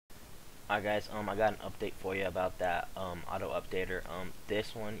Alright guys, I got an update for you about that auto updater.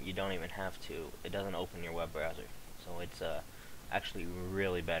 This one you don't even have to. It doesn't open your web browser, so it's actually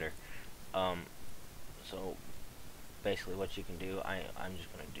really better. Um, so basically, what you can do, I'm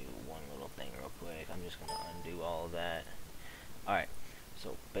just gonna do one little thing real quick. I'm just gonna undo all of that. Alright,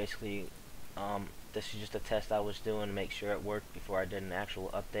 so basically, this is just a test I was doing to make sure it worked before I did an actual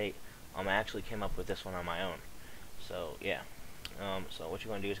update. I actually came up with this one on my own. So yeah. So what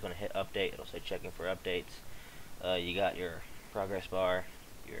you're going to do is going to hit update. It'll say checking for updates. You got your progress bar,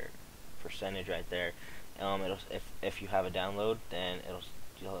 your percentage right there. If you have a download, then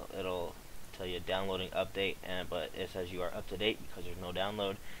it'll tell you downloading update, but it says you are up to date because there's no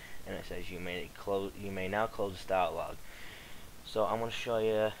download, and it says you may now close the style log. So I'm going to show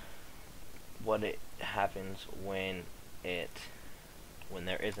you what it happens when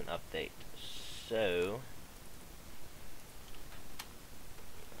there is an update. So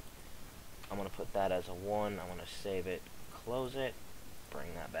I'm going to put that as a 1. I'm going to save it, close it,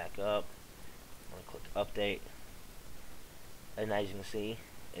 bring that back up. I'm going to click update, and as you can see,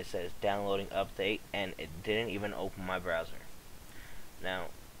 it says downloading update, and it didn't even open my browser. Now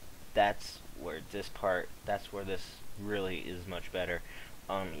that's where this really is much better.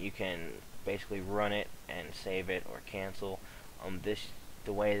 You can basically run it and save it or cancel.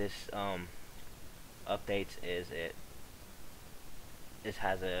 The way this updates is it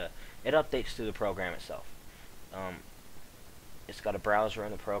updates through the program itself. It's got a browser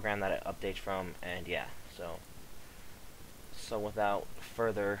in the program that it updates from, and yeah, so without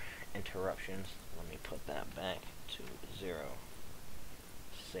further interruptions, let me put that back to 0.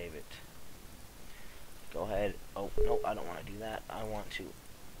 Save it. Go ahead. Oh no, I don't want to do that. I want to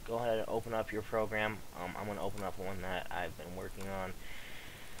go ahead and open up your program. I'm going to open up one that I've been working on,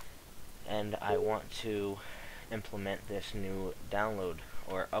 and I want to implement this new download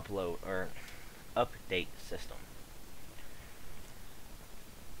or upload or update system.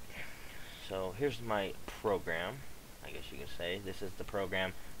 So here's my program, I guess you can say. This is the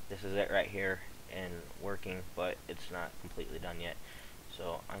program. This is it right here and working, but it's not completely done yet.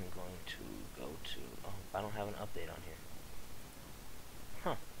 So I'm going to go to, oh, I don't have an update on here.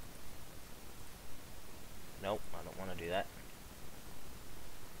 Huh. Nope, I don't want to do that.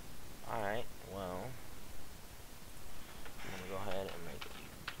 Alright, well, I'm going to go ahead and make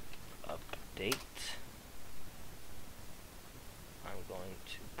update. I'm going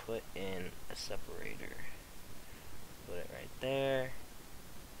to put in a separator. Put it right there.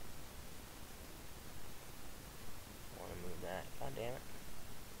 I want to move that. God damn it.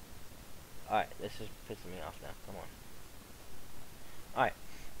 Alright, this is pissing me off now. Come on.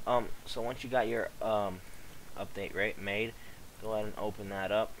 Alright. So once you got your update made, go ahead and open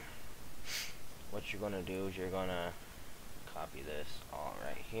that up. What you're gonna do is you're gonna copy this all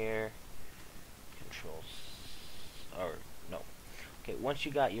right here. Control or no. Okay, once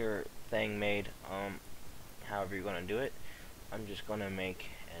you got your thing made, however you're gonna do it, I'm just gonna make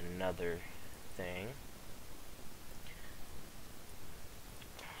another thing.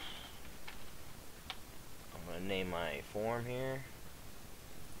 I'm gonna name my form here.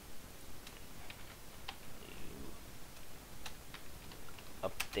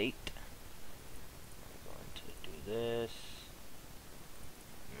 Update. I'm going to do this.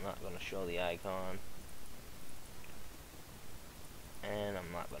 I'm not going to show the icon, and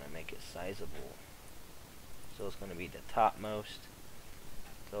I'm not going to make it sizable, so it's going to be the topmost.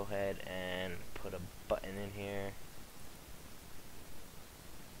 Go ahead and put a button in here.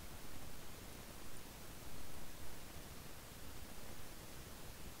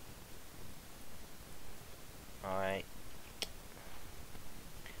 Alright,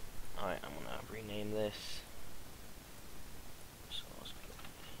 I'm going to rename this. So let's go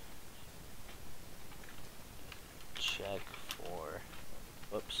check for,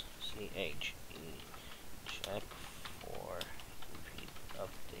 whoops, CHE, check for repeat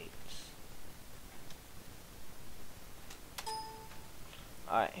updates.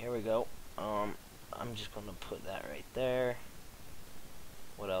 Alright, here we go. I'm just going to put that right there.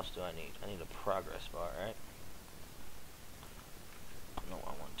 What else do I need? I need a progress bar, right? No,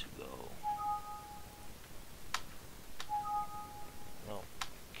 I want to go. No.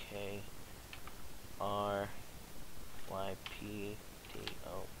 K R Y P T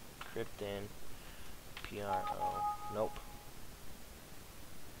O Krypton PRO. Nope.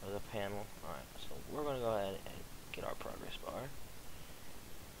 There's a panel. Alright, so we're gonna go ahead and get our progress bar.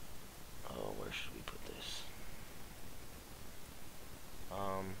 Oh, where should we put this?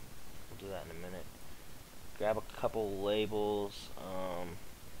 We'll do that in a minute. Grab a couple labels.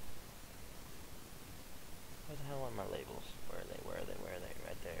 Where the hell are my labels? Where are they?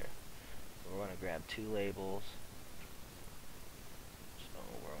 Right there. grab 2 labels. So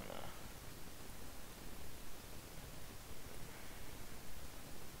we're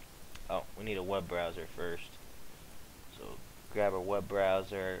gonna we need a web browser first. So grab a web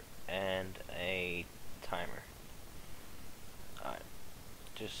browser and a timer. Alright,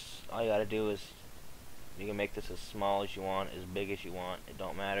 just all you gotta do is you can make this as small as you want, as big as you want, it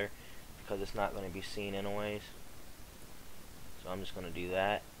don't matter because it's not going to be seen anyways. So I'm just going to do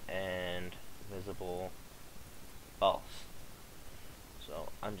that, and visible false. So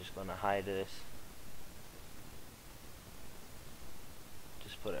I'm just going to hide this,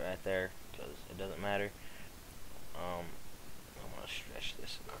 just put it right there because it doesn't matter. I'm going to stretch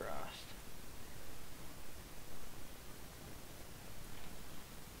this across.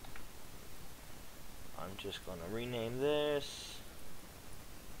 I'm just going to rename this,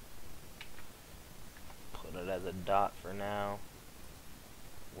 put it as a dot for now.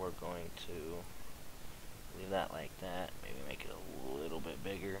 We're going to leave that like that, maybe make it a little bit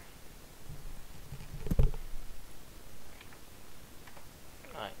bigger.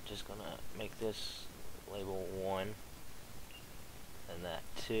 Alright, just gonna make this label 1 and that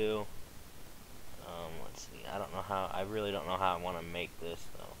 2. Let's see, I really don't know how I want to make this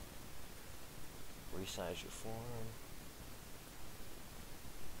though. Resize your form.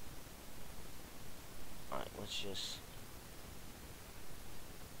 Alright, let's just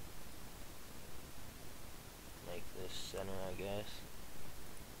make this center, I guess.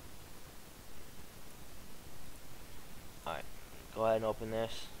 Alright, go ahead and open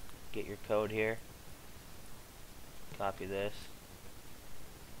this. Get your code here. Copy this.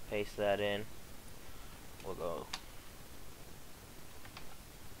 Paste that in. We'll go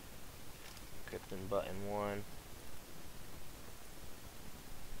encrypting button 1.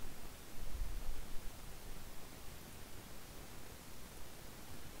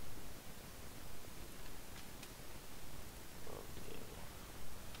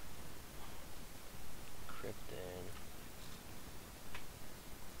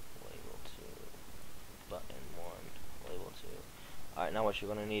 Alright, now what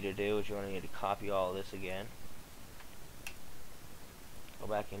you're going to need to do is you're going to need to copy all of this again. Go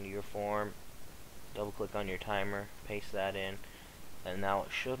back into your form, double click on your timer, paste that in, and now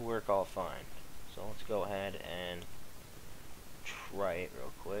it should work all fine. So let's go ahead and try it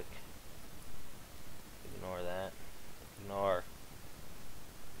real quick. Ignore that. Ignore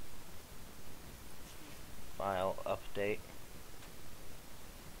file update.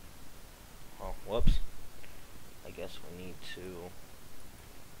 Oh, whoops. I guess we need to...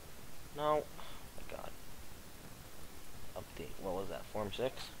 No. Oh my god. Update. What was that? Form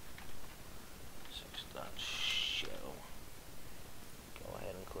 6? 6.show. Go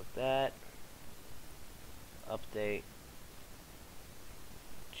ahead and click that. Update.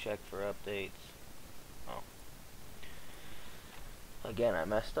 Check for updates. Oh. Again, I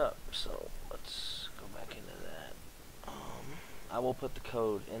messed up. So let's go back into that. I will put the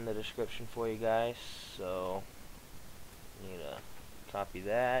code in the description for you guys. So need to copy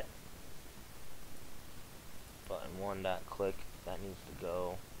that. Button 1 dot click. That needs to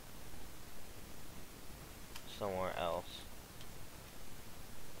go somewhere else.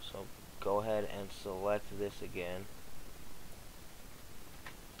 So go ahead and select this again.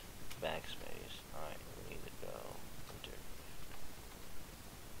 Backspace. Alright, we need to go enter.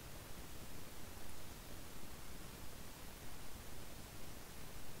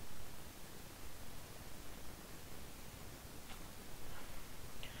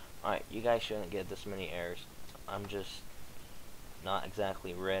 Alright, you guys shouldn't get this many errors. I'm just not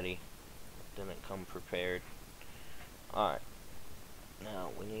exactly ready. Didn't come prepared. Alright. Now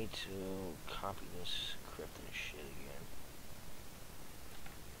we need to copy this encrypted shit again.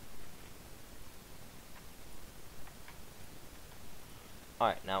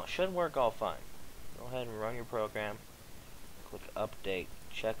 Alright, now it should work all fine. Go ahead and run your program. Click update.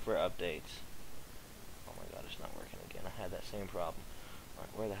 Check for updates. Oh my god, it's not working again. I had that same problem.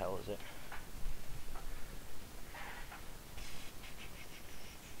 Alright, where the hell is it?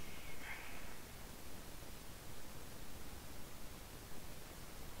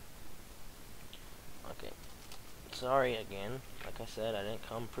 Okay. Sorry again. Like I said, I didn't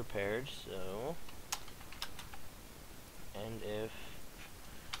come prepared, so... And if...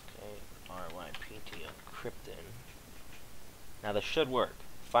 Okay, RYPT encrypted. Now this should work.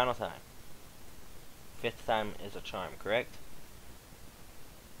 Final time. 5th time is a charm, correct?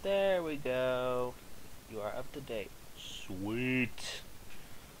 There we go. You are up to date. Sweet.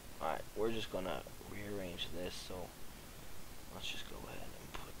 Alright, we're just gonna rearrange this, so let's just go ahead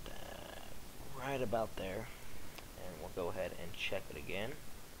and put that right about there. And we'll go ahead and check it again.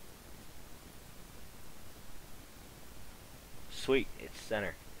 sweet, it's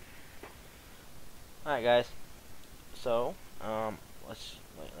center. Alright guys, so let's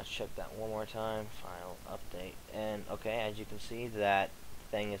check that one more time. File update, and okay, as you can see, that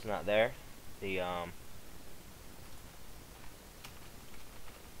thing is not there. The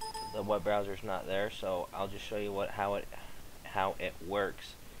web browser is not there, so I'll just show you how it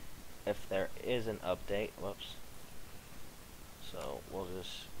works if there is an update. Whoops. So we'll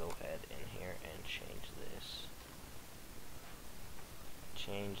just go ahead in here and change this.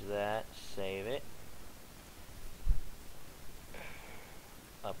 Change that, save it.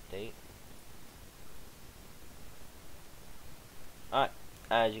 Update. Alright,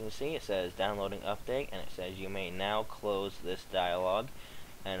 as you can see, it says downloading update, and it says you may now close this dialog,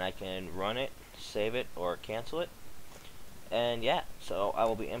 and I can run it, save it, or cancel it. And yeah, so I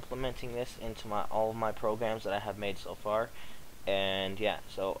will be implementing this into all of my programs that I have made so far. And yeah,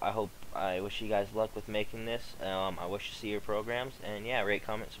 so I wish you guys luck with making this. I wish to see your programs, and yeah, rate,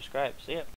 comment, subscribe. See ya.